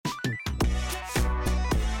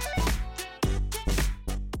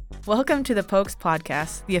Welcome to the Pokes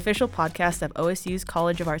Podcast, the official podcast of OSU's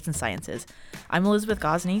College of Arts and Sciences. I'm Elizabeth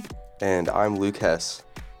Gosney. And I'm Luke Hess.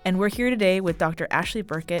 And we're here today with Dr. Ashley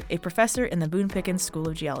Burkett, a professor in the Boone Pickens School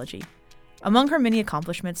of Geology. Among her many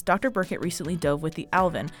accomplishments, Dr. Burkett recently dove with the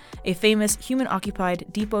Alvin, a famous human-occupied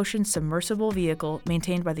deep-ocean submersible vehicle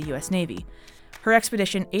maintained by the U.S. Navy. Her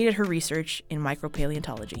expedition aided her research in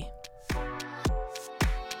micropaleontology.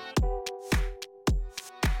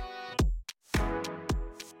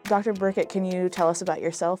 Dr. Burkett, can you tell us about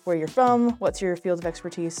yourself, where you're from, what's your field of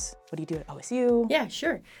expertise, what do you do at OSU? Yeah,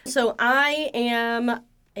 sure. So I am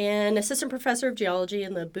an assistant professor of geology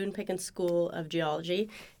in the Boone Pickens School of Geology,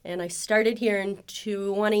 and I started here in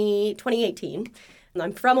 2018. And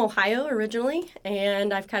I'm from Ohio originally,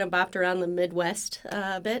 and I've kind of bopped around the Midwest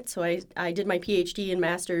a bit. So I did my PhD and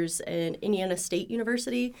master's in Indiana State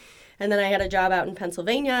University, and then I had a job out in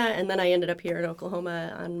Pennsylvania, and then I ended up here in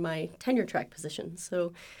Oklahoma on my tenure track position.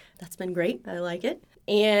 So that's been great. I like it.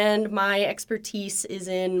 And my expertise is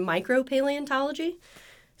in micropaleontology.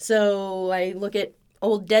 So I look at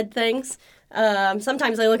old dead things.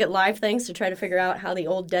 Sometimes I look at live things to try to figure out how the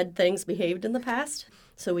old dead things behaved in the past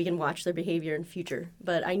so we can watch their behavior in future.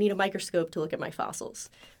 But I need a microscope to look at my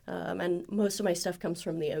fossils. And most of my stuff comes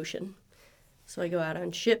from the ocean. So I go out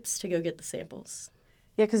on ships to go get the samples.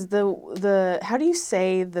 Yeah, because the how do you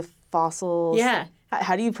say the fossils? Yeah.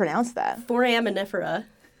 How do you pronounce that? Foraminifera.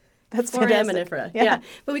 That's foraminifera. Yeah.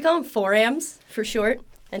 But we call them forams for short,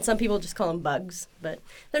 and some people just call them bugs. But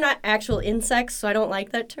they're not actual insects, so I don't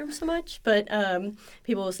like that term so much. But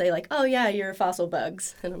people will say, like, oh, yeah, you're fossil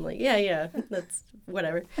bugs. And I'm like, yeah, that's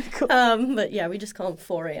whatever. Cool. But, yeah, we just call them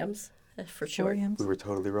forams for short. Forams? We were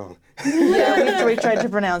totally wrong. Yeah, we tried to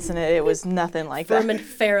pronounce it. It was nothing like that.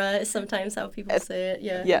 Foraminifera is sometimes how people say it.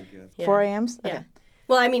 Yeah. 4 a.m.s? Okay. Yeah.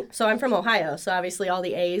 Well, I mean, so I'm from Ohio, so obviously all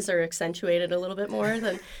the A's are accentuated a little bit more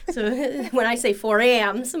than, so when I say 4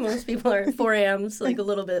 a.m.s, most people are 4 a.m.s, like a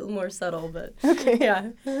little bit more subtle, but okay. Yeah.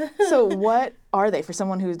 So what are they for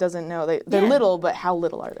someone who doesn't know? They're little, but how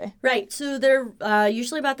little are they? Right, so they're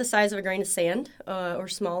usually about the size of a grain of sand or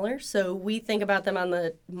smaller, so we think about them on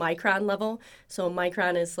the micron level. So a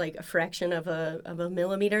micron is like a fraction of a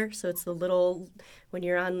millimeter, so it's the little, when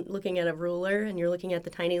you're looking at a ruler and you're looking at the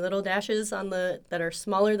tiny little dashes that are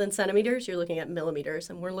smaller than centimeters, you're looking at millimeters,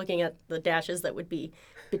 and we're looking at the dashes that would be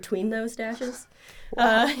between those dashes.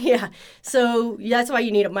 Wow. So that's why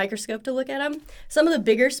you need a microscope to look at them. Some of the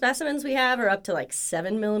bigger specimens we have are up to like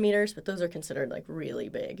 7 millimeters, but those are considered like really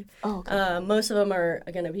big. Oh, okay. Most of them are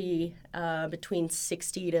going to be between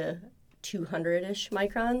 60 to 200-ish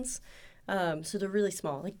microns. So they're really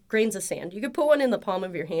small, like grains of sand. You could put one in the palm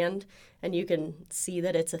of your hand and you can see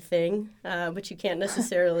that it's a thing, but you can't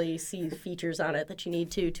necessarily see the features on it that you need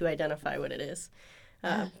to identify what it is.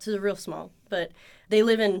 So they're real small, but they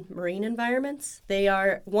live in marine environments. They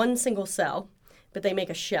are one single cell, but they make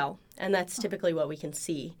a shell, and that's typically what we can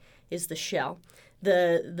see is the shell.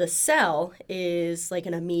 The cell is like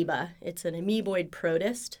an amoeba. It's an amoeboid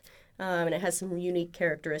protist. And it has some unique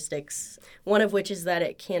characteristics, one of which is that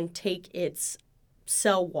it can take its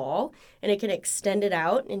cell wall and it can extend it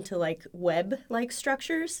out into like web-like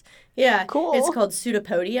structures. Yeah, cool. It's called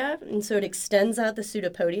pseudopodia, and so it extends out the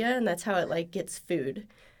pseudopodia, and that's how it like gets food.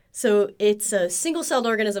 So it's a single-celled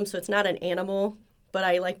organism, so it's not an animal, but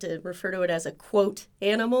I like to refer to it as a, quote,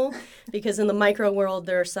 animal, because in the micro world,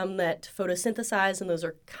 there are some that photosynthesize, and those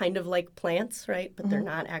are kind of like plants, right? But they're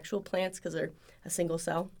not actual plants because they're a single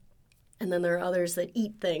cell. And then there are others that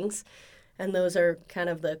eat things, and those are kind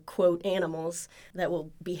of the, quote, animals that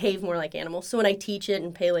will behave more like animals. So when I teach it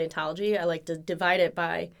in paleontology, I like to divide it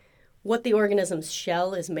by what the organism's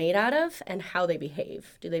shell is made out of and how they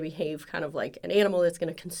behave. Do they behave kind of like an animal that's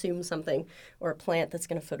going to consume something or a plant that's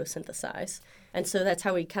going to photosynthesize? And so that's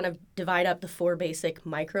how we kind of divide up the 4 basic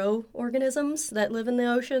microorganisms that live in the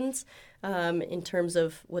oceans in terms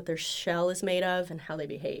of what their shell is made of and how they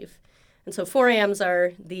behave. And so forams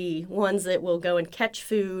are the ones that will go and catch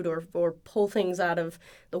food or pull things out of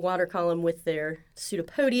the water column with their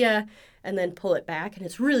pseudopodia and then pull it back. And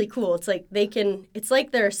it's really cool. It's like it's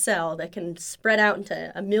like they're a cell that can spread out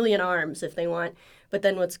into a million arms if they want. But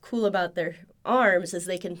then what's cool about their arms is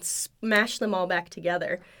they can smash them all back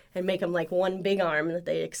together and make them like one big arm that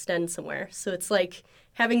they extend somewhere. So it's like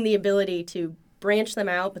having the ability to branch them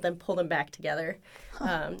out, but then pull them back together.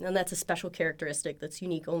 And that's a special characteristic that's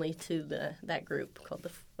unique only to that group called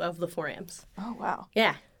the forams. Oh, wow.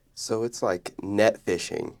 Yeah. So it's like net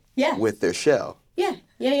fishing Yeah. with their shell.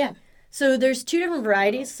 Yeah. So there's 2 different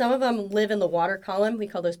varieties. Some of them live in the water column. We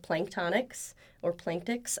call those planktonics or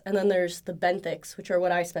planktics. And then there's the benthics, which are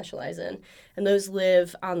what I specialize in. And those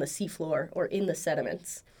live on the seafloor or in the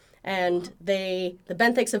sediments. And the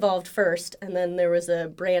benthics evolved first, and then there was a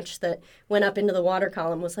branch that went up into the water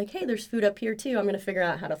column, was like, hey, there's food up here too. I'm going to figure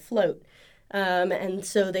out how to float. And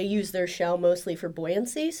so they use their shell mostly for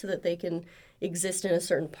buoyancy so that they can exist in a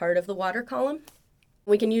certain part of the water column.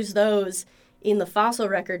 We can use those in the fossil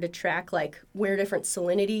record to track like where different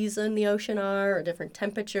salinities in the ocean are, or different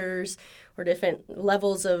temperatures, or different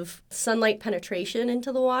levels of sunlight penetration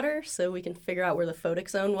into the water. So we can figure out where the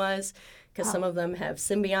photic zone was, because some of them have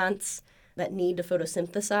symbionts that need to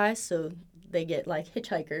photosynthesize. So they get like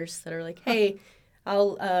hitchhikers that are like, hey,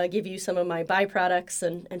 I'll give you some of my byproducts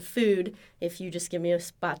and food if you just give me a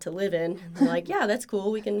spot to live in. And they're like, yeah, that's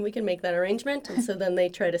cool. We can make that arrangement. And so then they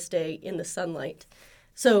try to stay in the sunlight.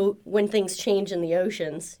 So when things change in the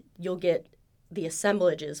oceans, you'll get the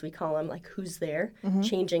assemblages, we call them, like who's there,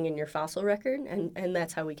 changing in your fossil record. And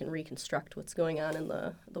that's how we can reconstruct what's going on in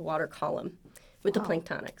the water column with the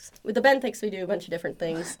planktonics. With the benthics, we do a bunch of different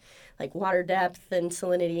things, like water depth and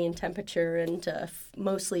salinity and temperature and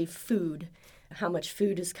mostly food, how much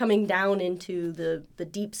food is coming down into the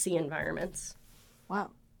deep sea environments.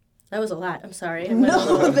 Wow. That was a lot. I'm sorry.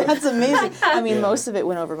 No, that's amazing. I mean, most of it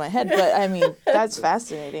went over my head, but I mean, that's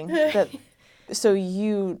fascinating. So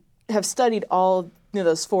you have studied all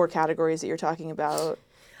those 4 categories that you're talking about.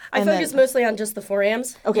 I focus mostly on just the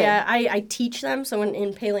forams. Okay. Yeah, I teach them. So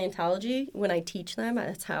in paleontology, when I teach them,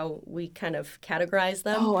 that's how we kind of categorize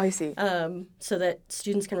them. Oh, I see. So that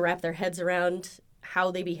students can wrap their heads around how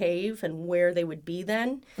they behave and where they would be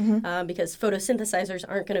then, because photosynthesizers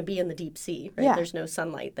aren't going to be in the deep sea, right? Yeah. There's no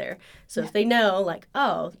sunlight there. So if they know, like,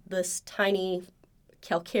 oh, this tiny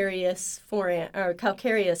calcareous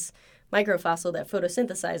microfossil that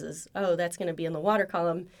photosynthesizes, oh, that's going to be in the water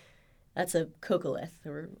column, that's a coccolith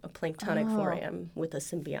or a planktonic foram with a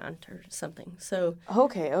symbiont or something. So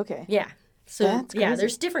Okay. yeah. So That's yeah, crazy.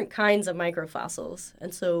 there's different kinds of microfossils.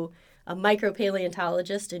 And so a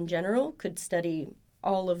micropaleontologist in general could study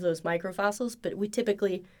all of those microfossils, but we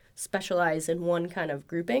typically specialize in one kind of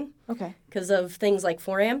grouping. Okay. Because of things like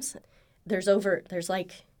forams, there's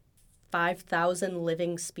like 5,000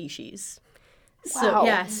 living species. Wow. So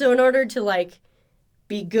yeah, so in order to like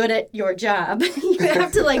be good at your job, you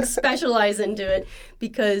have to like specialize into it,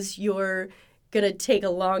 because you're going to take a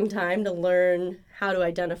long time to learn how to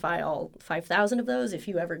identify all 5,000 of those if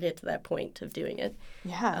you ever get to that point of doing it.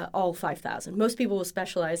 Yeah. All 5,000. Most people will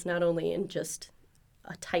specialize not only in just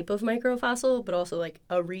a type of microfossil, but also like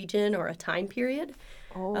a region or a time period.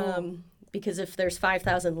 Because if there's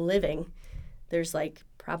 5,000 living, there's like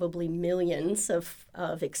probably millions of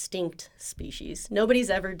extinct species. Nobody's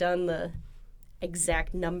ever done the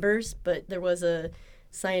exact numbers, but there was a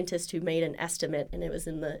scientist who made an estimate, and it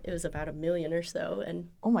was about 1 million or so. And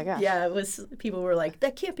Oh my gosh. yeah, people were like,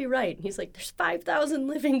 that can't be right. And he's like, there's 5,000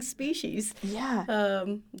 living species. Yeah.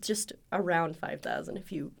 Just around 5,000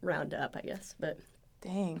 if you round up, I guess. But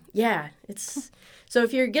Dang. yeah, it's so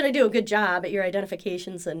if you're going to do a good job at your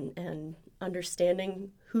identifications and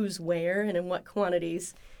understanding who's where and in what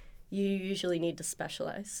quantities, you usually need to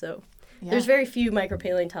specialize. So there's very few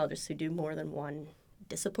micropaleontologists who do more than one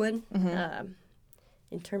discipline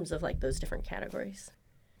in terms of like those different categories.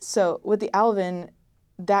 So with the Alvin,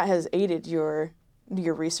 that has aided your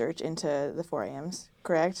research into the forams,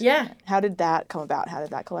 correct? Yeah. How did that come about? How did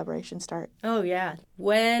that collaboration start? Oh, yeah.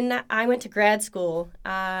 When I went to grad school,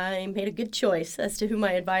 I made a good choice as to who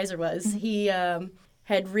my advisor was. He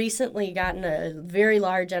had recently gotten a very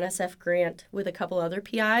large NSF grant with a couple other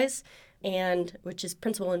PIs, and which is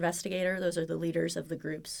principal investigator. Those are the leaders of the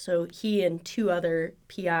groups. So he and 2 other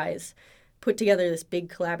PIs put together this big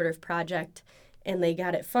collaborative project, and they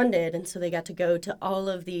got it funded, and so they got to go to all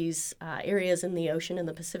of these areas in the ocean in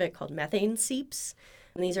the Pacific called methane seeps.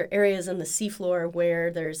 And these are areas in the seafloor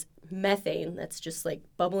where there's methane that's just like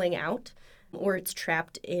bubbling out, or it's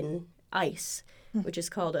trapped in ice, which is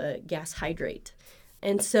called a gas hydrate.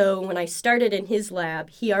 And so when I started in his lab,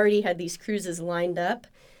 he already had these cruises lined up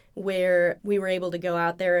where we were able to go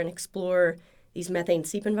out there and explore these methane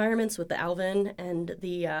seep environments with the Alvin and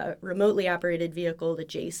the remotely operated vehicle, the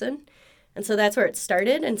Jason. And so that's where it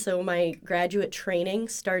started. And so my graduate training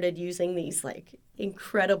started using these like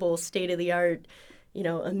incredible state-of-the-art,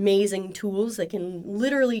 amazing tools that can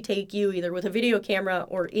literally take you either with a video camera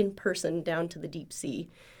or in person down to the deep sea.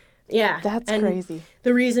 Yeah. That's and crazy.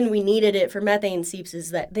 The reason we needed it for methane seeps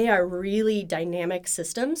is that they are really dynamic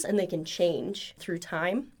systems and they can change through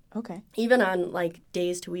time. Okay. Even on like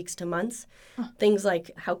days to weeks to months. Things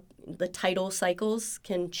like how the tidal cycles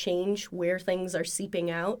can change where things are seeping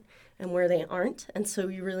out and where they aren't. And so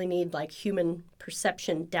you really need like human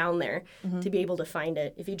perception down there to be able to find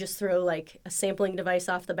it. If you just throw like a sampling device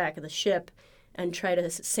off the back of the ship and try to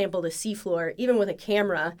sample the seafloor, even with a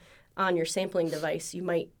camera on your sampling device, you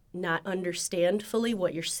might not understand fully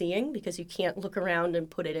what you're seeing because you can't look around and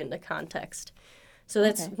put it into context. So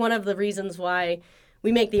that's one of the reasons why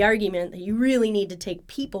we make the argument that you really need to take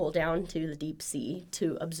people down to the deep sea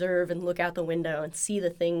to observe and look out the window and see the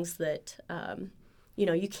things that,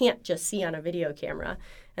 you can't just see on a video camera.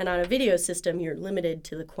 And on a video system, you're limited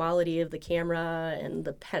to the quality of the camera and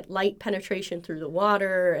the light penetration through the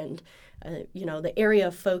water and, the area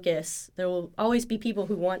of focus. There will always be people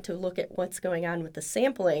who want to look at what's going on with the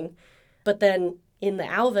sampling. But then in the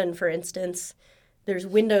Alvin, for instance, there's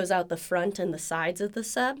windows out the front and the sides of the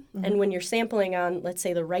sub. Mm-hmm. And when you're sampling on, let's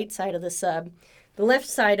say, the right side of the sub, the left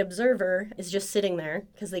side observer is just sitting there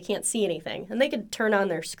because they can't see anything. And they could turn on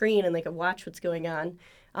their screen and they could watch what's going on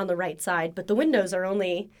the right side. But the windows are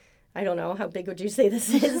only, I don't know, how big would you say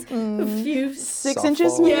this is? A few... 6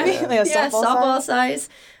 inches maybe? Yeah, Like a softball size.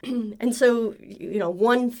 And so,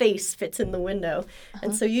 one face fits in the window. Uh-huh.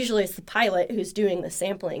 And so usually it's the pilot who's doing the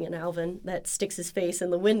sampling in Alvin that sticks his face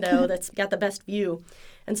in the window that's got the best view.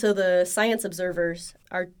 And so the science observers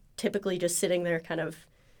are typically just sitting there kind of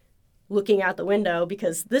looking out the window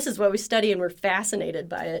because this is what we study and we're fascinated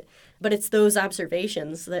by it. But it's those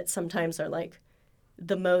observations that sometimes are like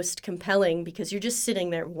the most compelling because you're just sitting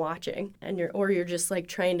there watching and you're just like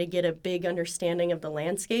trying to get a big understanding of the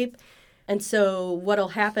landscape. And so what'll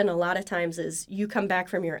happen a lot of times is you come back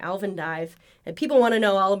from your Alvin dive and people want to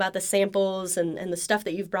know all about the samples and the stuff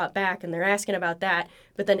that you've brought back and they're asking about that.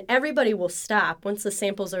 But then everybody will stop. Once the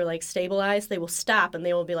samples are like stabilized, they will stop and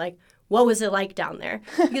they will be like, what was it like down there?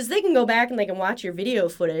 Because they can go back and they can watch your video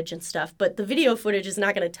footage and stuff, but the video footage is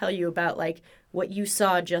not going to tell you about like what you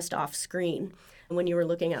saw just off screen when you were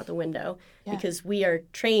looking out the window. Yeah. Because we are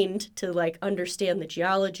trained to like understand the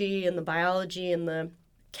geology and the biology and the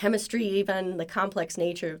chemistry, even the complex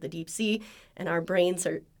nature of the deep sea, and our brains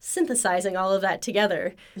are synthesizing all of that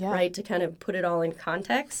together, right, to kind of put it all in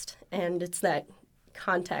context. And it's that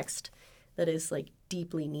context that is like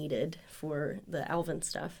deeply needed for the Alvin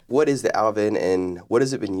stuff. What is the Alvin and what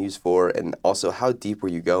has it been used for? And also, how deep were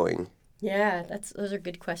you going? Yeah, those are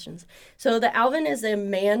good questions. So the Alvin is a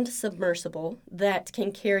manned submersible that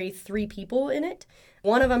can carry 3 people in it.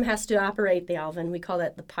 One of them has to operate the Alvin. We call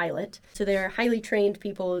that the pilot. So they're highly trained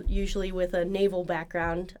people, usually with a naval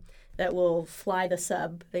background, that will fly the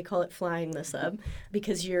sub. They call it flying the sub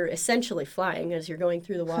because you're essentially flying as you're going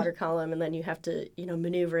through the water column and then you have to,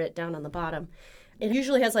 maneuver it down on the bottom. It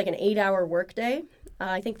usually has like an 8-hour workday.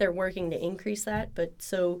 I think they're working to increase that. But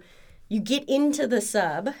so you get into the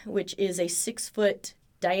sub, which is a 6-foot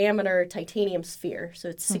diameter titanium sphere. So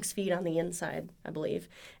it's 6 feet on the inside, I believe.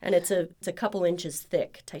 And it's a couple inches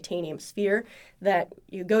thick titanium sphere that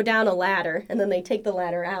you go down a ladder and then they take the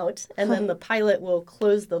ladder out and then the pilot will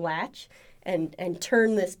close the latch and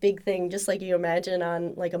turn this big thing just like you imagine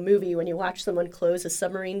on like a movie when you watch someone close a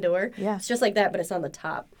submarine door. Yeah. It's just like that, but it's on the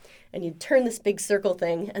top. And you turn this big circle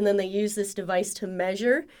thing and then they use this device to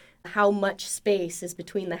measure how much space is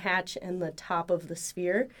between the hatch and the top of the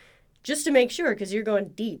sphere, just to make sure, because you're going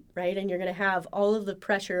deep, right? And you're going to have all of the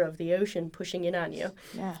pressure of the ocean pushing in on you.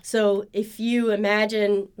 Yeah. So if you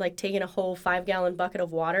imagine like taking a whole 5-gallon bucket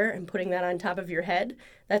of water and putting that on top of your head,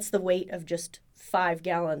 that's the weight of just 5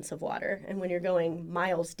 gallons of water. And when you're going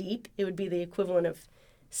miles deep, it would be the equivalent of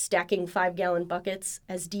stacking 5-gallon buckets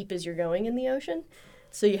as deep as you're going in the ocean.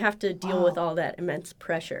 So you have to deal with all that immense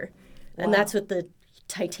pressure. And that's what the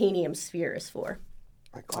titanium sphere is for.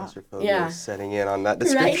 My claustrophobia is setting in on that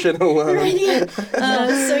description alone. Right,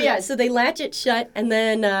 yeah. So they latch it shut, and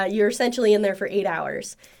then you're essentially in there for 8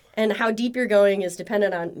 hours. And how deep you're going is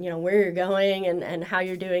dependent on where you're going and how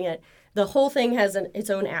you're doing it. The whole thing has its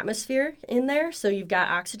own atmosphere in there, so you've got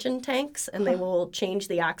oxygen tanks, and they will change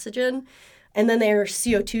the oxygen. And then there are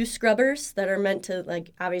CO2 scrubbers that are meant to,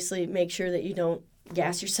 like, obviously make sure that you don't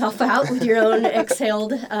gas yourself out with your own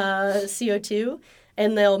exhaled CO2.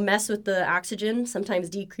 And they'll mess with the oxygen, sometimes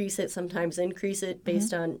decrease it, sometimes increase it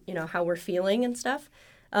based on, how we're feeling and stuff.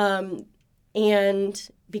 And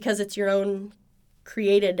because it's your own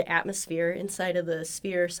created atmosphere inside of the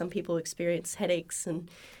sphere, some people experience headaches and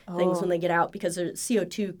things when they get out because their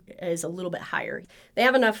CO2 is a little bit higher. They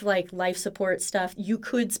have enough life support stuff. You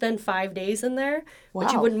could spend 5 days in there,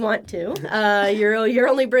 but you wouldn't want to. You're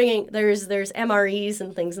only bringing there's MREs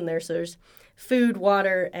and things in there, so there's food,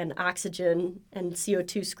 water, and oxygen and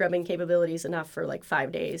CO2 scrubbing capabilities enough for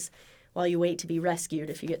 5 days. while you wait to be rescued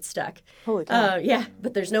if you get stuck. Holy cow. Yeah,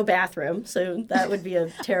 but there's no bathroom, so that would be a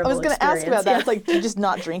terrible I was going to ask about that. Yeah. It's like, do you just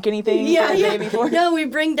not drink anything Yeah, for a day before? No, we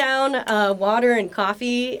bring down water and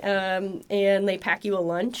coffee, and they pack you a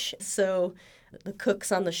lunch. So the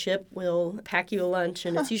cooks on the ship will pack you a lunch,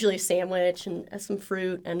 and it's usually a sandwich and some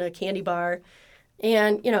fruit and a candy bar.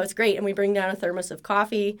 And, it's great. And we bring down a thermos of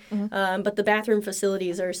coffee. But the bathroom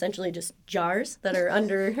facilities are essentially just jars that are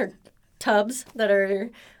under, or tubs that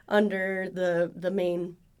are under the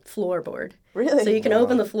main floorboard. Really? So you can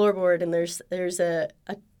open the floorboard, and there's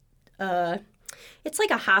it's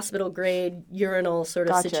like a hospital grade urinal sort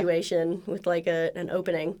of situation with like an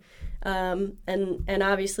opening. And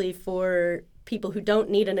obviously for people who don't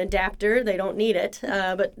need an adapter, they don't need it.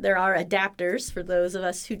 But there are adapters for those of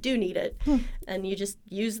us who do need it. And you just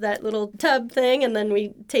use that little tub thing, and then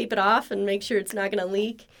we tape it off and make sure it's not going to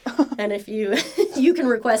leak. And if you can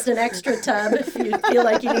request an extra tub if you feel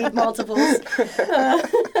like you need multiples.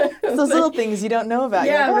 Those little things you don't know about.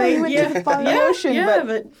 Yeah, You're like, right. You went to the bottom of the ocean,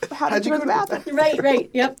 but how did you go to the bathroom? Right,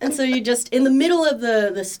 yep. And so you just, in the middle of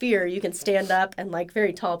the sphere, you can stand up, and like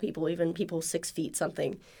very tall people, even people 6 feet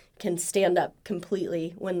something, can stand up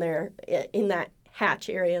completely when they're in that hatch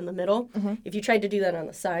area in the middle. If you tried to do that on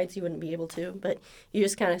the sides, you wouldn't be able to. But you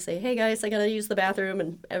just kind of say, hey, guys, I got to use the bathroom.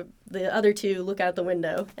 And the other two look out the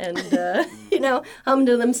window and, hum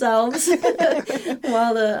to themselves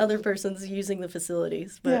while the other person's using the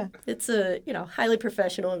facilities. But it's a, highly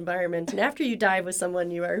professional environment. And after you dive with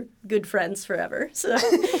someone, you are good friends forever. So,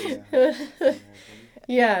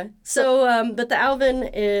 yeah. So, but the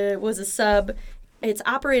Alvin was a sub. It's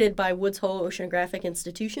operated by Woods Hole Oceanographic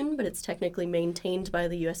Institution, but it's technically maintained by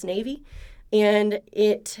the U.S. Navy. And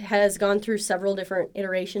it has gone through several different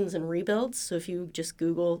iterations and rebuilds. So if you just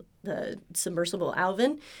Google the submersible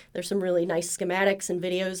Alvin, there's some really nice schematics and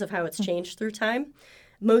videos of how it's changed through time.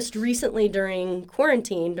 Most recently during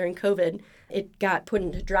quarantine, during COVID, it got put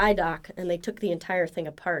into dry dock, and they took the entire thing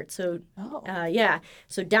apart. So,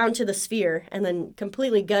 so down to the sphere, and then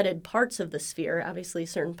completely gutted parts of the sphere. Obviously,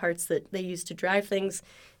 certain parts that they use to drive things,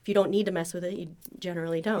 if you don't need to mess with it, you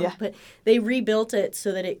generally don't. Yeah. But they rebuilt it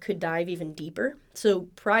so that it could dive even deeper. So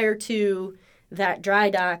prior to that dry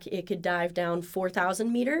dock, it could dive down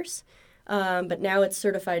 4,000 meters. But now it's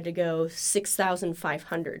certified to go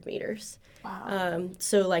 6,500 meters. Wow.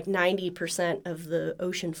 So like 90% of the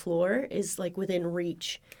ocean floor is like within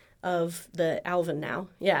reach of the Alvin now.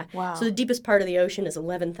 Yeah. Wow. So the deepest part of the ocean is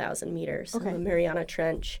 11,000 meters, Okay. the Mariana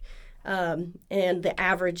Trench. And the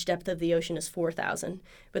average depth of the ocean is 4,000.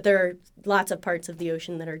 But there are lots of parts of the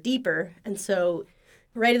ocean that are deeper. And so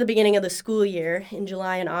right at the beginning of the school year, in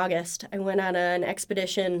July and August, I went on an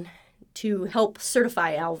expedition to help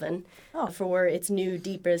certify Alvin for its new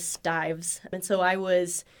deepest dives. And so I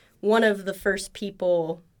was one of the first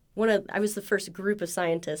people, I was the first group of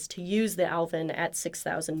scientists to use the Alvin at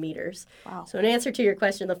 6,000 meters. Wow. So in answer to your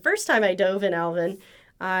question, the first time I dove in Alvin,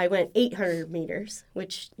 I went 800 meters,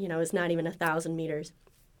 which, is not even 1,000 meters.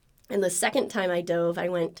 And the second time I dove, I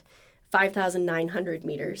went 5,900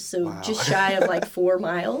 meters, so just shy of like 4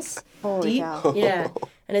 miles Holy deep. cow. Yeah.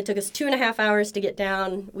 And it took us 2.5 hours to get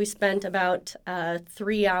down. We spent about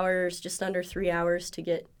 3 hours, just under 3 hours to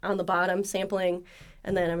get on the bottom sampling,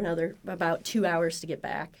 and then another about 2 hours to get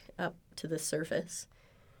back up to the surface.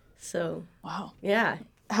 So, Wow. yeah.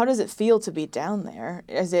 How does it feel to be down there?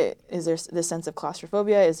 Is there this sense of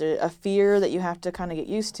claustrophobia? Is there a fear that you have to kind of get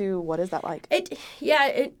used to? What is that like?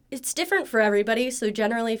 It's different for everybody. So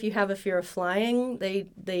generally, if you have a fear of flying,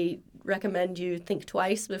 they recommend you think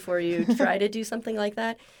twice before you try to do something like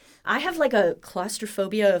that. I have like a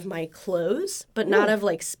claustrophobia of my clothes, but not of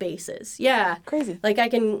like spaces. Yeah. Crazy. Like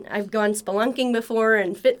I've gone spelunking before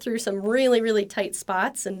and fit through some really, really tight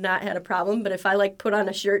spots and not had a problem. But if I like put on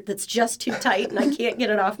a shirt that's just too tight and I can't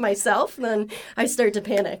get it off myself, then I start to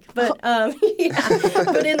panic. But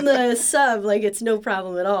but in the sub, like it's no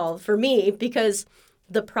problem at all for me because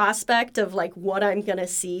the prospect of like what I'm going to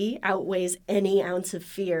see outweighs any ounce of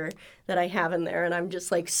fear that I have in there. And I'm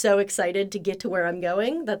just like so excited to get to where I'm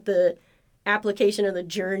going that the application of the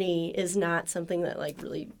journey is not something that like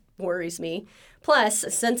really worries me. Plus,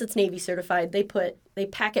 since it's Navy certified, they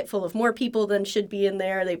pack it full of more people than should be in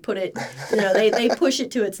there. They put it, they push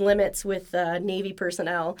it to its limits with Navy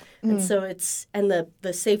personnel. And so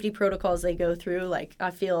the safety protocols they go through, like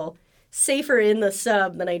I feel safer in the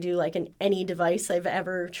sub than I do like in any device I've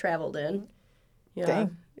ever traveled in. Yeah.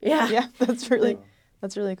 Dang. Yeah. Yeah, that's really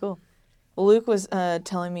cool. Well, Luke was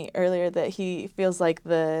telling me earlier that he feels like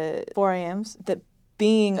the foraminifera, that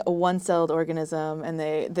being a one-celled organism and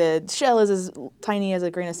the shell is as tiny as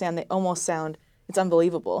a grain of sand, they almost sound it's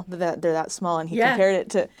unbelievable that they're that small. And he Yeah. compared it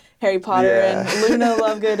to Harry Potter and Luna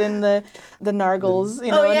Lovegood and the Nargles,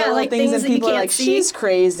 you know, and the little like things, things and that you people are can't like, see. she's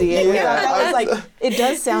crazy. And we thought that was like, it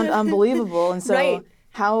does sound unbelievable. And so Right.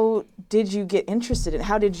 how did you get interested in,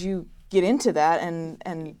 how did you get into that?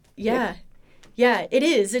 And Yeah, it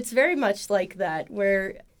is. It's very much like that,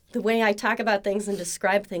 where the way I talk about things and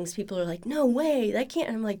describe things, people are like, no way, that can't.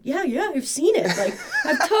 And I'm like, yeah, I've seen it. Like,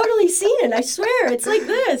 I've totally seen it. I swear, it's like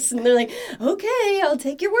this. And they're like, okay, I'll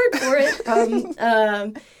take your word for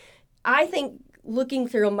it. I think looking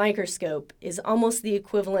through a microscope is almost the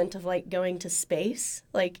equivalent of like going to space.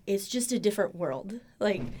 Like, it's just a different world.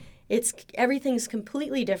 Like, everything's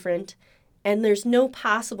completely different. And there's no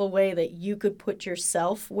possible way that you could put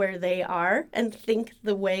yourself where they are and think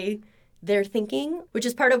the way they're thinking, which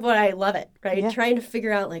is part of what I love it, right? Yeah. Trying to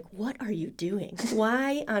figure out, like, what are you doing?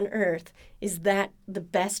 Why on earth is that the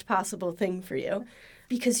best possible thing for you?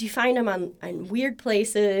 Because you find them on weird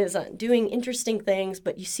places, doing interesting things,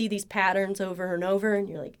 but you see these patterns over and over, and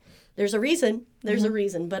you're like, there's a reason. There's a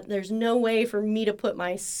reason, but there's no way for me to put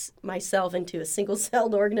myself into a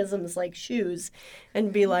single-celled organism's, like, shoes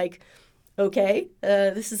and be like, okay,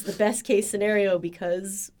 this is the best case scenario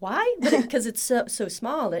because why? Because it's so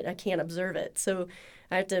small that I can't observe it. So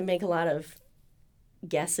I have to make a lot of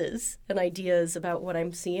guesses and ideas about what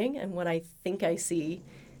I'm seeing and what I think I see.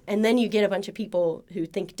 And then you get a bunch of people who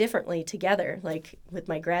think differently together. Like with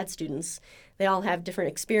my grad students, they all have different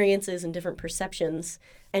experiences and different perceptions.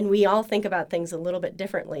 And we all think about things a little bit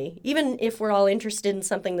differently. Even if we're all interested in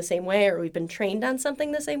something the same way or we've been trained on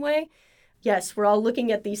something the same way, yes, we're all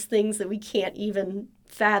looking at these things that we can't even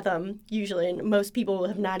fathom usually, and most people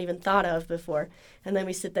have not even thought of before. And then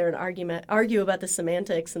we sit there and argue about the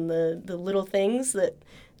semantics and the little things that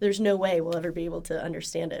there's no way we'll ever be able to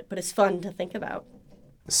understand it. But it's fun to think about.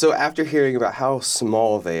 So after hearing about how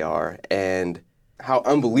small they are and how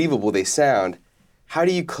unbelievable they sound, how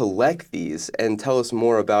do you collect these? And tell us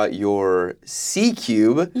more about your sea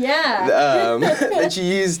cube that you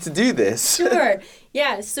use to do this. Sure.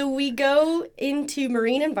 Yeah, so we go into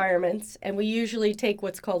marine environments, and we usually take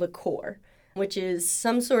what's called a core, which is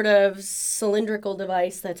some sort of cylindrical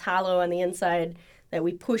device that's hollow on the inside that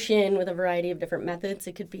we push in with a variety of different methods.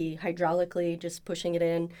 It could be hydraulically, just pushing it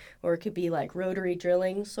in, or it could be like rotary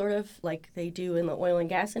drilling, sort of like they do in the oil and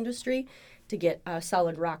gas industry, to get a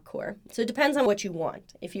solid rock core. So it depends on what you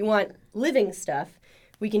want. If you want living stuff,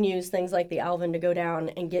 we can use things like the Alvin to go down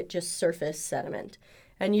and get just surface sediment.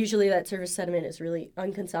 And usually that surface sediment is really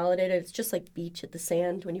unconsolidated. It's just like beach at the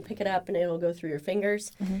sand when you pick it up and it'll go through your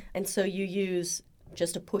fingers. Mm-hmm. And so you use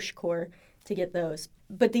just a push core to get those.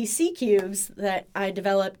 But these sea cubes that I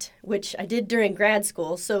developed, which I did during grad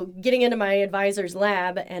school, so getting into my advisor's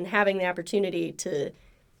lab and having the opportunity to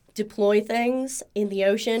deploy things in the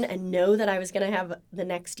ocean and know that I was going to have the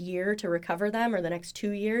next year to recover them or the next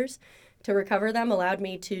 2 years to recover them allowed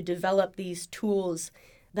me to develop these tools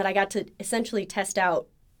that I got to essentially test out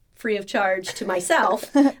free of charge to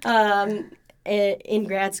myself in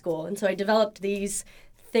grad school. And so I developed these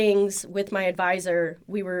things with my advisor.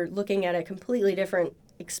 We were looking at a completely different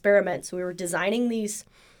experiment. So we were designing these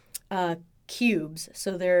cubes.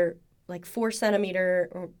 So they're like 10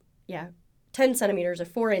 centimeters or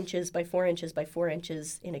 4 inches by 4 inches by 4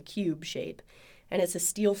 inches in a cube shape. And it's a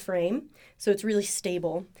steel frame, so it's really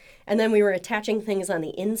stable. And then we were attaching things on the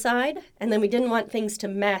inside, and then we didn't want things to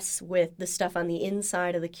mess with the stuff on the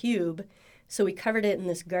inside of the cube, so we covered it in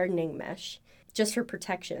this gardening mesh just for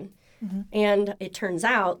protection. Mm-hmm. And it turns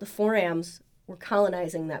out the forams were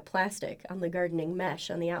colonizing that plastic on the gardening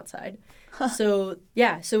mesh on the outside. Huh. So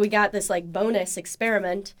we got this like bonus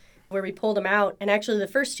experiment where we pulled them out. And actually the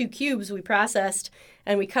first 2 cubes we processed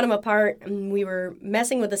and we cut them apart and we were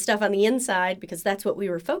messing with the stuff on the inside because that's what we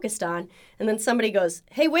were focused on. And then somebody goes,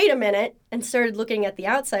 hey, wait a minute, and started looking at the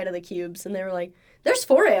outside of the cubes. And they were like, there's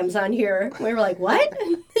forams on here. And we were like, what?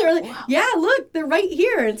 And they were like, wow. Yeah, look, they're right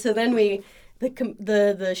here. And so then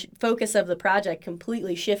the focus of the project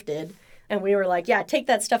completely shifted. And we were like, yeah, take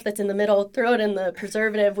that stuff that's in the middle, throw it in the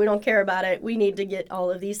preservative. We don't care about it. We need to get all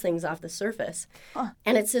of these things off the surface. Huh.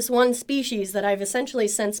 And it's this one species that I've essentially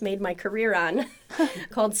since made my career on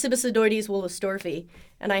called Cibicidoides woolostorfi.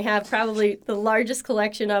 And I have probably the largest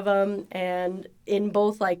collection of them. And in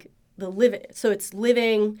both like so it's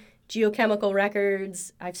living geochemical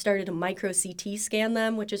records. I've started to micro CT scan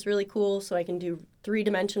them, which is really cool. So I can do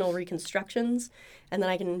 3-dimensional reconstructions. And then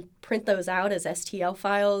I can print those out as STL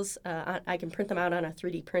files. I can print them out on a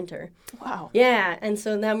 3D printer. Wow. Yeah, and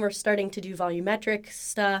so then we're starting to do volumetric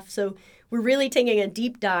stuff. So we're really taking a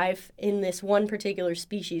deep dive in this one particular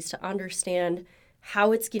species to understand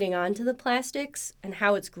how it's getting onto the plastics and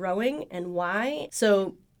how it's growing and why.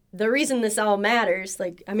 So the reason this all matters,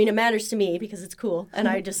 it matters to me because it's cool and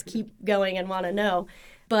I just keep going and want to know.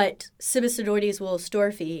 But Cibicidoides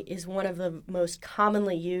willistorfi is one of the most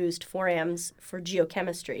commonly used forams for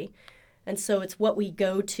geochemistry. And so it's what we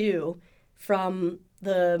go to from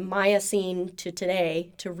the Miocene to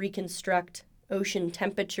today to reconstruct ocean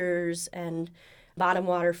temperatures and bottom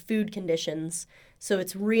water food conditions. So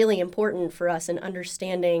it's really important for us in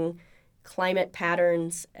understanding climate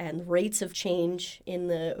patterns and rates of change in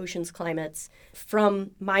the ocean's climates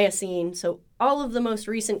from Miocene. So all of the most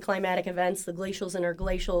recent climatic events, the glacials and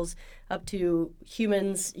interglacials, up to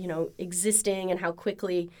humans, existing and how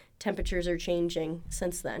quickly temperatures are changing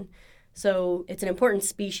since then. So it's an important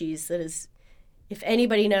species that is, if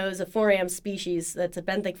anybody knows a foram species that's a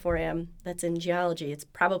benthic foram that's in geology, it's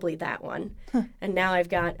probably that one. And now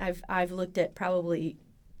I've looked at probably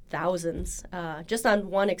thousands. Just on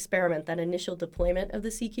one experiment, that initial deployment of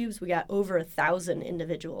the sea cubes, we got over 1,000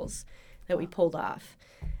 individuals that we pulled off.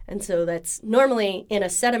 And so that's normally in a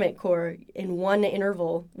sediment core in one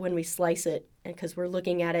interval when we slice it, because we're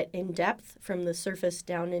looking at it in depth from the surface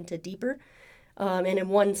down into deeper. And in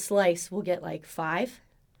one slice, we'll get 5.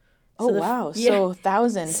 Oh, so wow. So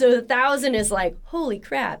 1,000. So 1,000 is holy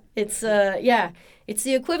crap. It's, it's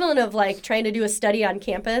the equivalent of trying to do a study on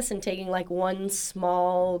campus and taking one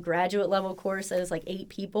small graduate level course that is 8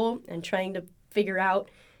 people and trying to figure out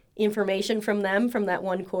information from them from that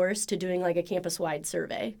one course to doing a campus-wide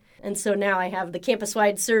survey. And so now I have the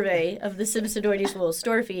campus-wide survey of the Cibicidoides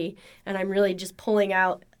willistorfi, and I'm really just pulling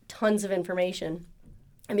out tons of information.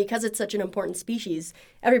 And because it's such an important species,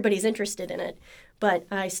 everybody's interested in it. But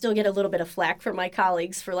I still get a little bit of flack from my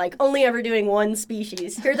colleagues for only ever doing one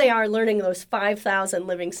species. Here they are learning those 5,000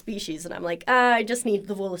 living species. And I'm I just need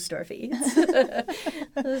the willistorfi.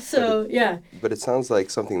 So, yeah. But it sounds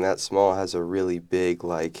like something that small has a really big,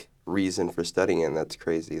 reason for studying it. And that's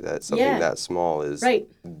crazy that something that small is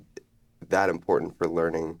that important for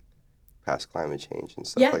learning past climate change and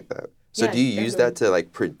stuff like that. So do you use that to,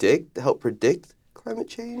 help predict climate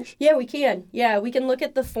change? Yeah, we can. Yeah, we can look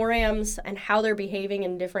at the forams and how they're behaving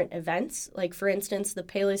in different events. For instance, the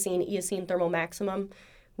Paleocene-Eocene thermal maximum,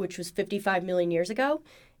 which was 55 million years ago,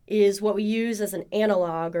 is what we use as an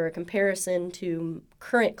analog or a comparison to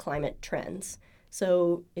current climate trends.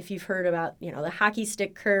 So if you've heard about, the hockey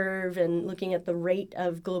stick curve and looking at the rate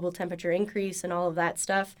of global temperature increase and all of that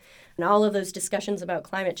stuff, and all of those discussions about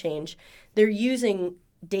climate change, they're using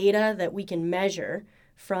data that we can measure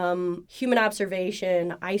from human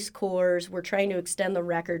observation, ice cores. We're trying to extend the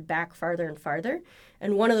record back farther and farther.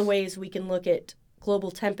 And one of the ways we can look at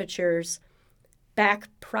global temperatures back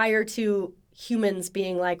prior to humans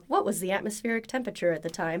being what was the atmospheric temperature at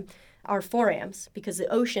the time, are forams, because the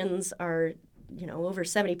oceans are, over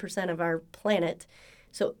 70% of our planet.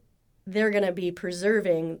 So they're going to be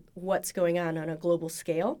preserving what's going on a global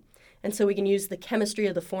scale. And so we can use the chemistry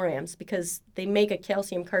of the forams because they make a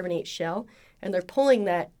calcium carbonate shell, and they're pulling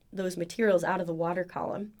those materials out of the water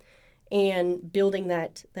column and building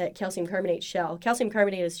that calcium carbonate shell. Calcium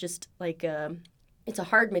carbonate is just it's a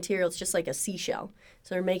hard material. It's just like a seashell.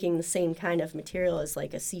 So they're making the same kind of material as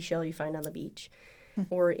a seashell you find on the beach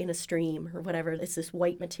or in a stream or whatever. It's this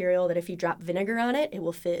white material that if you drop vinegar on it, it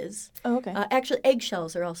will fizz. Oh, okay. Actually,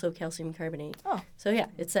 eggshells are also calcium carbonate. Oh. So yeah,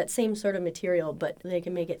 it's that same sort of material, but they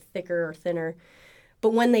can make it thicker or thinner.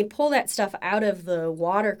 But when they pull that stuff out of the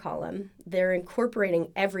water column, they're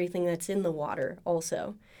incorporating everything that's in the water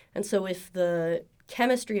also. And so if the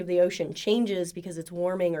chemistry of the ocean changes because it's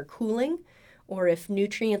warming or cooling, or if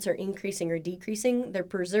nutrients are increasing or decreasing, they're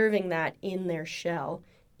preserving that in their shell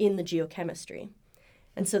in the geochemistry.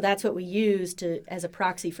 And so that's what we use as a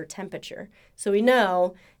proxy for temperature. So we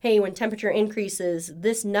know, hey, when temperature increases,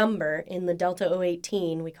 this number in the delta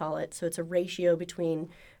O18, we call it, so it's a ratio between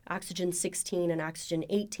oxygen 16 and oxygen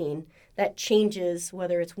 18, that changes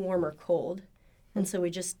whether it's warm or cold. And so we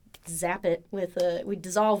just zap it we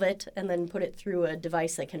dissolve it and then put it through a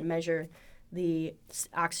device that can measure the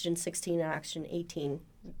oxygen 16 and oxygen 18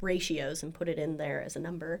 ratios and put it in there as a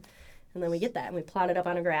number. And then we get that, and we plot it up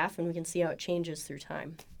on a graph, and we can see how it changes through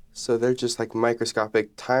time. So they're just microscopic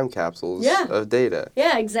time capsules of data.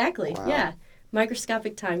 Yeah, exactly. Wow. Yeah,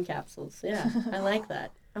 microscopic time capsules. Yeah, I like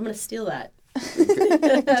that. I'm going to steal that.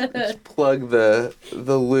 Just plug the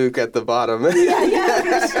Luke at the bottom. Yeah,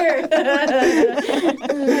 for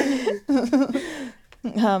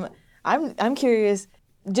sure. I'm curious.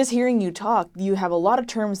 Just hearing you talk, you have a lot of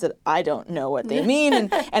terms that I don't know what they mean,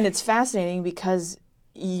 and it's fascinating because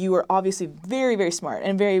you are obviously very, very smart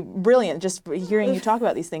and very brilliant just hearing you talk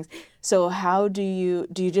about these things. So how do you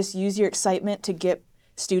just use your excitement to get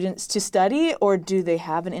students to study, or do they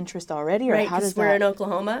have an interest already, or right, how does that? We're in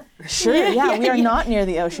Oklahoma. Sure, yeah, we are not near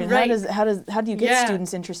the ocean. Right. How do you get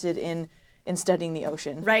students interested in studying the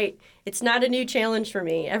ocean? Right. It's not a new challenge for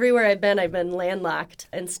me. Everywhere I've been landlocked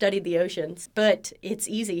and studied the oceans. But it's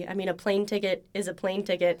easy. I mean, a plane ticket is a plane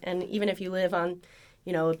ticket, and even if you live on,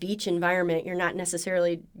 a beach environment, you're not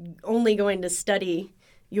necessarily only going to study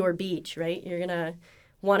your beach, right? You're going to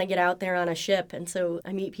want to get out there on a ship. And so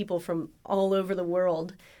I meet people from all over the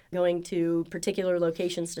world going to particular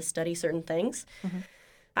locations to study certain things. Mm-hmm.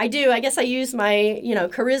 I guess I use my,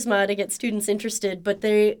 charisma to get students interested, but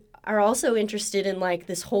they are also interested in like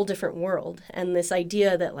this whole different world and this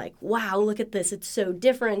idea that like, wow, look at this, it's so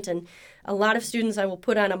different. And a lot of students I will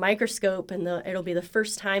put on a microscope, and it'll be the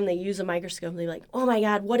first time they use a microscope, and they're like, oh my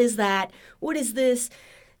God, what is that? What is this?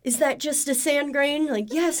 Is that just a sand grain?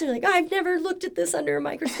 Like, yes. And they're like, I've never looked at this under a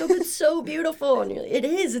microscope. It's so beautiful. And it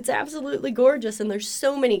is. It's absolutely gorgeous. And there's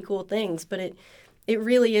so many cool things. But it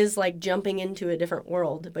really is like jumping into a different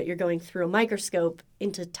world. But you're going through a microscope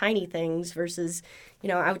into tiny things versus,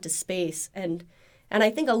 out to space. And I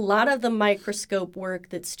think a lot of the microscope work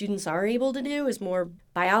that students are able to do is more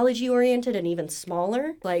biology-oriented and even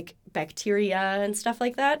smaller, like bacteria and stuff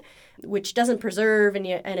like that, which doesn't preserve, and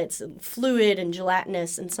it's fluid and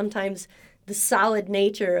gelatinous, and sometimes the solid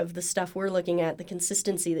nature of the stuff we're looking at, the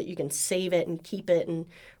consistency that you can save it and keep it and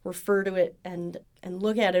refer to it and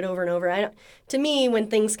look at it over and over. To me, when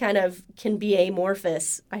things kind of can be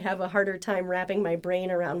amorphous, I have a harder time wrapping my brain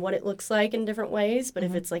around what it looks like in different ways. But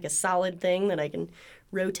if it's like a solid thing that I can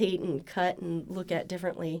rotate and cut and look at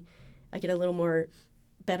differently, I get a little more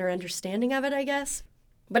better understanding of it, I guess.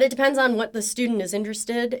 But it depends on what the student is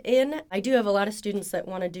interested in. I do have a lot of students that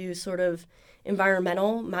want to do sort of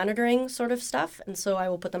environmental monitoring sort of stuff. And so I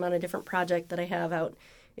will put them on a different project that I have out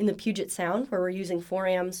in the Puget Sound, where we're using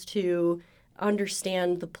forams to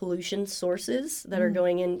understand the pollution sources that are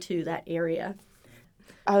going into that area.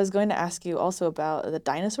 I was going to ask you also about the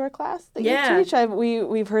dinosaur class that you teach.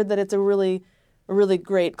 We've heard that it's a really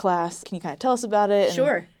great class. Can you kind of tell us about it?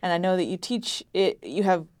 Sure. And I know that you teach it. You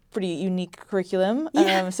have pretty unique curriculum.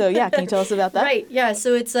 Can you tell us about that? Right. Yeah.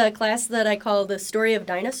 So it's a class that I call the Story of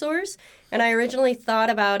Dinosaurs. And I originally thought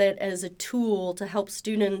about it as a tool to help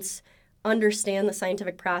students understand the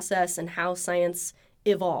scientific process and how science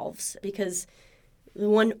evolves. Because the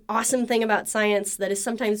one awesome thing about science that is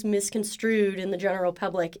sometimes misconstrued in the general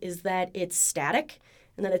public is that it's static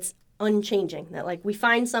and that it's unchanging. That like we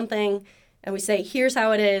find something and we say, here's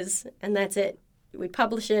how it is, and that's it. We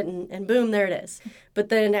publish it and boom, there it is. But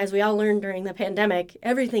then as we all learned during the pandemic,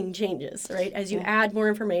 everything changes, right? As you add more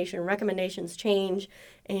information, recommendations change,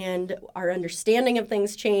 and our understanding of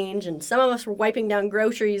things change. And some of us were wiping down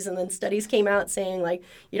groceries, and then studies came out saying, like,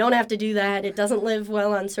 you don't have to do that. It doesn't live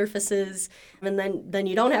well on surfaces. And then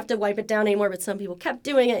you don't have to wipe it down anymore, but some people kept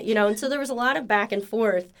doing it, And so there was a lot of back and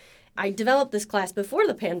forth. I developed this class before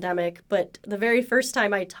the pandemic, but the very first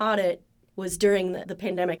time I taught it was during the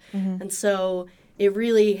pandemic. Mm-hmm. And so it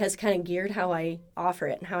really has kind of geared how I offer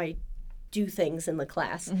it and how I do things in the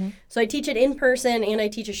class. Mm-hmm. So I teach it in person, and I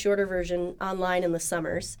teach a shorter version online in the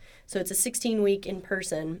summers. So it's a 16-week in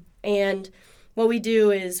person. And what we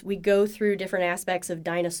do is we go through different aspects of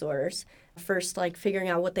dinosaurs. First, like figuring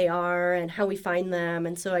out what they are and how we find them.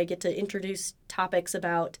 And so I get to introduce topics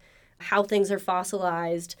about how things are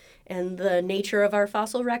fossilized and the nature of our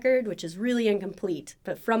fossil record, which is really incomplete.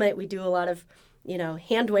 But from it, we do a lot of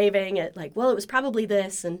hand waving at like, well, it was probably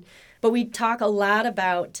this. But we talk a lot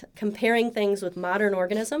about comparing things with modern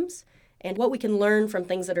organisms and what we can learn from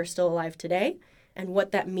things that are still alive today and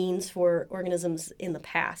what that means for organisms in the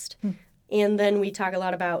past. And then we talk a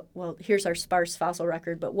lot about, well, here's our sparse fossil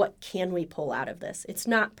record, but what can we pull out of this? It's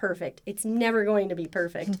not perfect. It's never going to be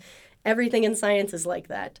perfect. Everything in science is like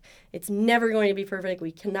that. It's never going to be perfect.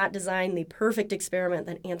 We cannot design the perfect experiment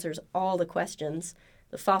that answers all the questions.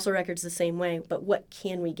 The fossil record's the same way, but what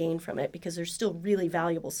can we gain from it? Because there's still really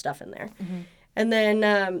valuable stuff in there. Mm-hmm. And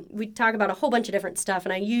then we talk about a whole bunch of different stuff,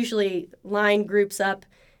 and I usually line groups up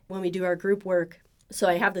when we do our group work. So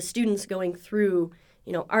I have the students going through,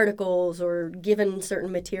 articles or given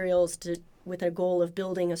certain materials with a goal of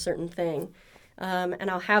building a certain thing.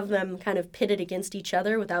 And I'll have them kind of pitted against each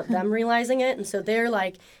other without them realizing it. And so they're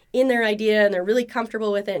like in their idea and they're really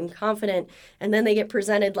comfortable with it and confident. And then they get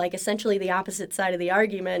presented like essentially the opposite side of the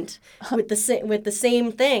argument with the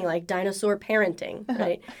same thing, like dinosaur parenting,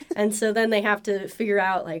 right? And so then they have to figure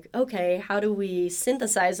out like, okay, how do we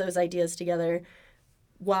synthesize those ideas together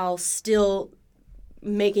while still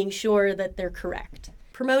making sure that they're correct?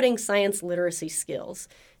 promoting science literacy skills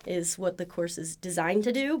is what the course is designed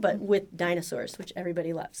to do, but with dinosaurs, which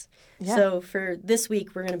everybody loves. Yeah. So for this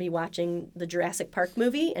week, we're going to be watching the Jurassic Park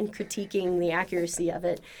movie and critiquing the accuracy of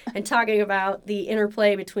it and talking about the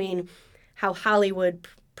interplay between how Hollywood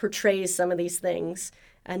portrays some of these things.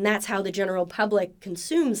 And that's how the general public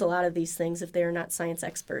consumes a lot of these things if they are not science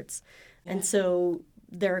experts. Yeah. And so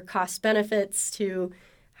there are cost benefits to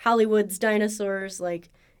Hollywood's dinosaurs, like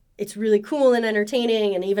it's really cool and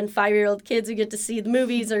entertaining, and even 5-year-old kids who get to see the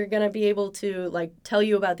movies are going to be able to like tell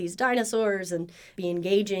you about these dinosaurs and be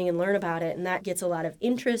engaging and learn about it, and that gets a lot of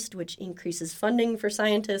interest, which increases funding for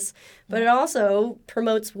scientists, but it also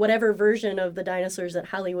promotes whatever version of the dinosaurs that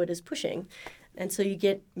Hollywood is pushing. And so you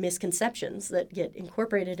get misconceptions that get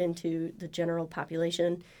incorporated into the general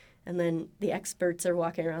population. And then the experts are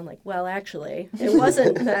walking around like, well, actually, it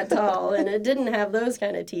wasn't that tall, and it didn't have those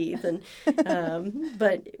kind of teeth. And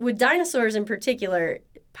but with dinosaurs in particular,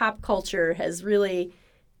 pop culture has really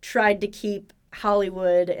tried to keep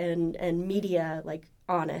Hollywood and media like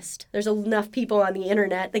honest. There's enough people on the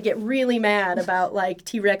internet that get really mad about like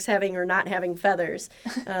T-Rex having or not having feathers,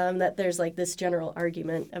 that there's like this general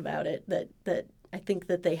argument about it that I think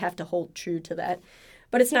that they have to hold true to that.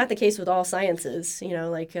 But it's not the case with all sciences. You know,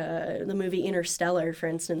 like the movie Interstellar, for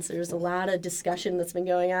instance, there's a lot of discussion that's been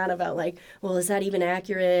going on about like, well, is that even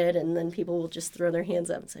accurate? And then people will just throw their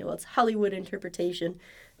hands up and say, well, it's Hollywood interpretation.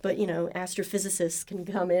 But, you know, astrophysicists can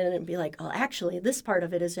come in and be like, oh, actually, this part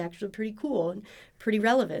of it is actually pretty cool and pretty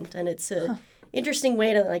relevant. And it's an interesting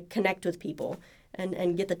way to like connect with people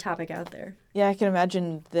and get the topic out there. Yeah, I can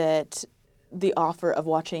imagine that the offer of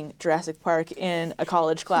watching Jurassic Park in a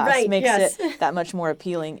college class makes it that much more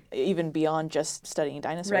appealing, even beyond just studying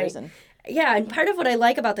dinosaurs. Right. Yeah, and part of what I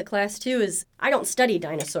like about the class, too, is I don't study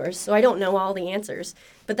dinosaurs, so I don't know all the answers.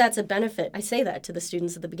 But that's a benefit. I say that to the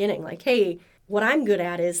students at the beginning, like, hey, what I'm good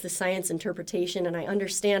at is the science interpretation, and I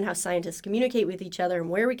understand how scientists communicate with each other and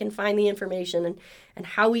where we can find the information and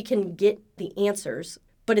how we can get the answers.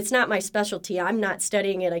 But it's not my specialty. I'm not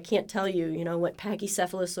studying it. I can't tell you, you know, what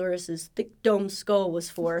Pachycephalosaurus's thick domed skull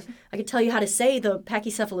was for. I can tell you how to say the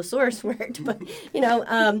Pachycephalosaurus word, but, you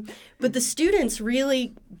know, but the students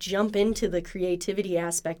really jump into the creativity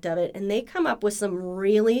aspect of it, and they come up with some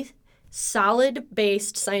really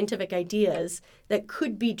solid-based scientific ideas that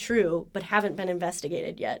could be true but haven't been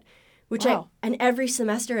investigated yet. And every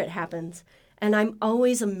semester it happens. And I'm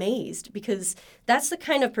always amazed because that's the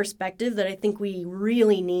kind of perspective that I think we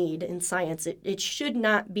really need in science. It should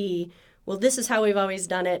not be, well, this is how we've always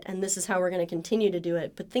done it and this is how we're going to continue to do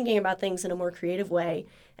it, but thinking about things in a more creative way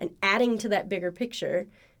and adding to that bigger picture,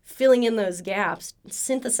 filling in those gaps,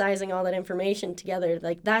 synthesizing all that information together,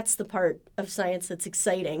 like that's the part of science that's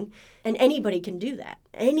exciting. And anybody can do that.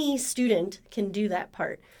 Any student can do that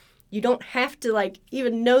part. You don't have to like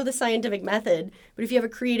even know the scientific method, but if you have a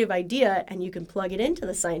creative idea and you can plug it into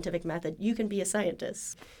the scientific method, you can be a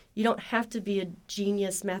scientist. You don't have to be a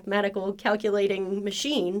genius mathematical calculating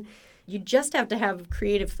machine. You just have to have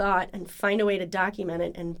creative thought and find a way to document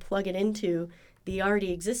it and plug it into the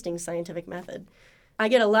already existing scientific method. I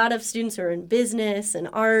get a lot of students who are in business and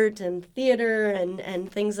art and theater and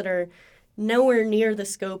things that are nowhere near the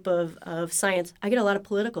scope of science. I get a lot of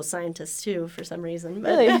political scientists too, for some reason.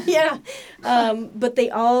 But, really? Yeah. But they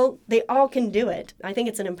all can do it. I think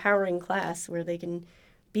it's an empowering class where they can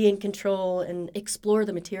be in control and explore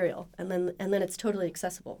the material, and then it's totally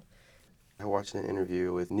accessible. I watched an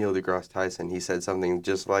interview with Neil deGrasse Tyson. He said something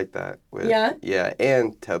just like that. Yeah,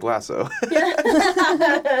 and Ted Lasso. Yeah,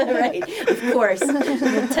 right. Of course,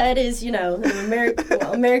 Ted is, you know,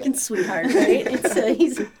 an American sweetheart, right?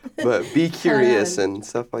 He's. But be curious and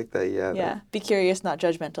stuff like that. Yeah. Yeah. Be curious, not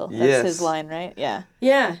judgmental. That's yes. his line, right? Yeah.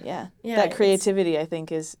 Yeah. That creativity, I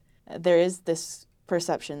think, there is this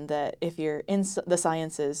perception that if you're in the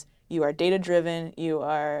sciences, you are data-driven,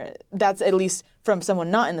 that's at least from someone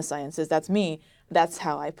not in the sciences, that's me, that's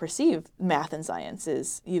how I perceive math and science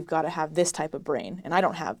is you've got to have this type of brain, and I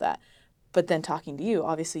don't have that. But then talking to you,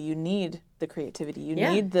 obviously you need the creativity, you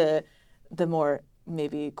need the more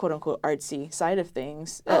maybe quote-unquote artsy side of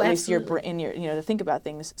things, at least your brain, to think about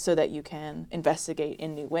things so that you can investigate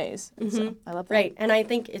in new ways. Mm-hmm. So I love that. Right, and I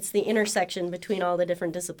think it's the intersection between all the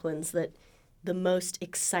different disciplines that the most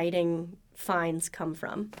exciting finds come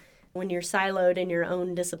from. When you're siloed in your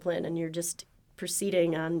own discipline and you're just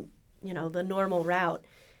proceeding on, the normal route,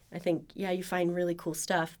 I think, you find really cool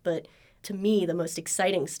stuff. But to me, the most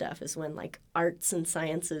exciting stuff is when, like, arts and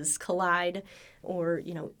sciences collide or,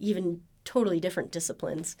 even totally different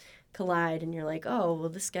disciplines collide. And you're like, oh, well,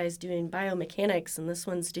 this guy's doing biomechanics and this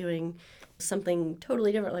one's doing something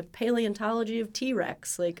totally different, like paleontology of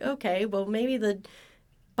T-Rex. Like, okay, well, maybe the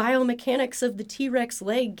biomechanics of the T-Rex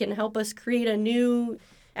leg can help us create a new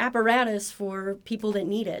apparatus for people that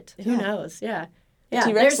need it. Who knows? Yeah. Yeah,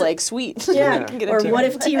 T-Rex leg, sweet. Yeah. Or what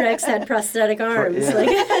if T-Rex had prosthetic arms? Like,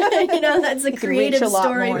 that's a creative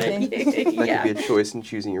story. That could be a choice in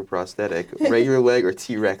choosing your prosthetic. Regular leg or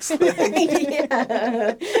T-Rex leg.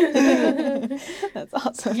 That's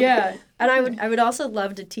awesome. Yeah. And I would also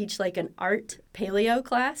love to teach like an art paleo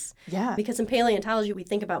class. Yeah. Because in paleontology, we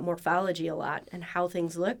think about morphology a lot and how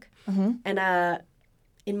things look. Mm-hmm. And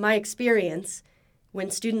in my experience, when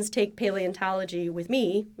students take paleontology with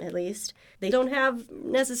me, at least, they don't have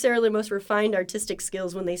necessarily the most refined artistic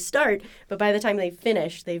skills when they start, but by the time they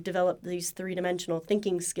finish, they've developed these three-dimensional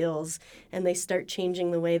thinking skills, and they start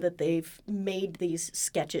changing the way that they've made these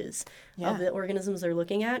sketches of the organisms they're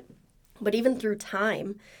looking at. But even through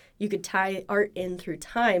time, you could tie art in through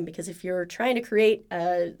time, because if you're trying to create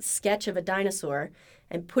a sketch of a dinosaur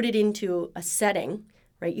and put it into a setting,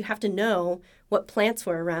 right, you have to know what plants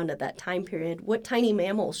were around at that time period. What tiny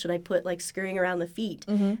mammals should I put like scurrying around the feet?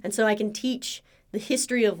 Mm-hmm. And so I can teach the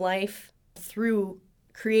history of life through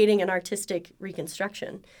creating an artistic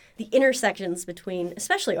reconstruction. The intersections between,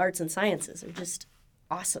 especially arts and sciences, are just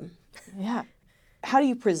awesome. Yeah. How do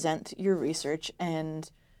you present your research, and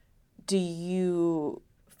do you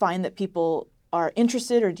find that people are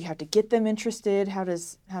interested, or do you have to get them interested? How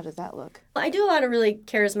does that look? Well, I do a lot of really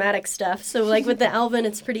charismatic stuff. So like with the Alvin,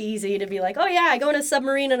 it's pretty easy to be like, oh yeah, I go in a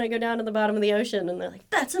submarine and I go down to the bottom of the ocean. And they're like,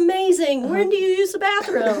 that's amazing. When do you use the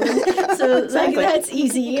bathroom? So like that's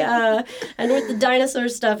easy. And with the dinosaur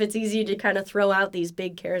stuff, it's easy to kind of throw out these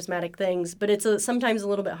big charismatic things. But it's sometimes a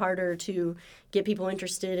little bit harder to get people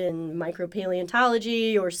interested in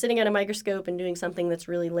micropaleontology or sitting at a microscope and doing something that's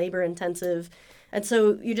really labor intensive. And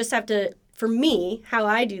so you just have to, for me, how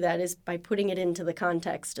I do that is by putting it into the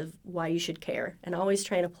context of why you should care, and always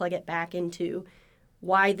trying to plug it back into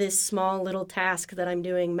why this small little task that I'm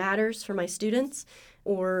doing matters for my students,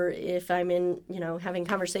 or if I'm in, having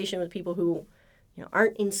conversation with people who,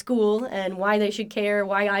 aren't in school, and why they should care,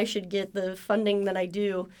 why I should get the funding that I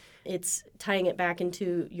do. It's tying it back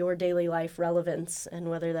into your daily life relevance, and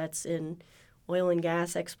whether that's in oil and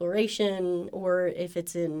gas exploration, or if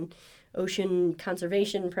it's in ocean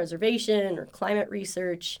conservation, preservation, or climate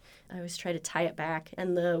research. I always try to tie it back.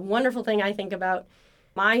 And the wonderful thing I think about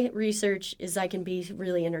my research is I can be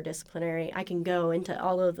really interdisciplinary. I can go into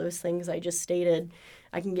all of those things I just stated.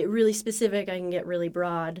 I can get really specific, I can get really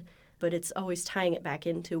broad, but it's always tying it back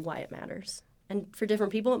into why it matters. And for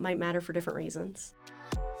different people, it might matter for different reasons.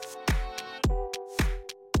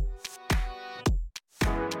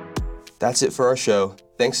 That's it for our show.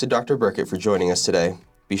 Thanks to Dr. Burkett for joining us today.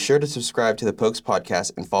 Be sure to subscribe to the Pokes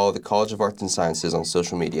podcast and follow the College of Arts and Sciences on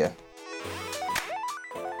social media.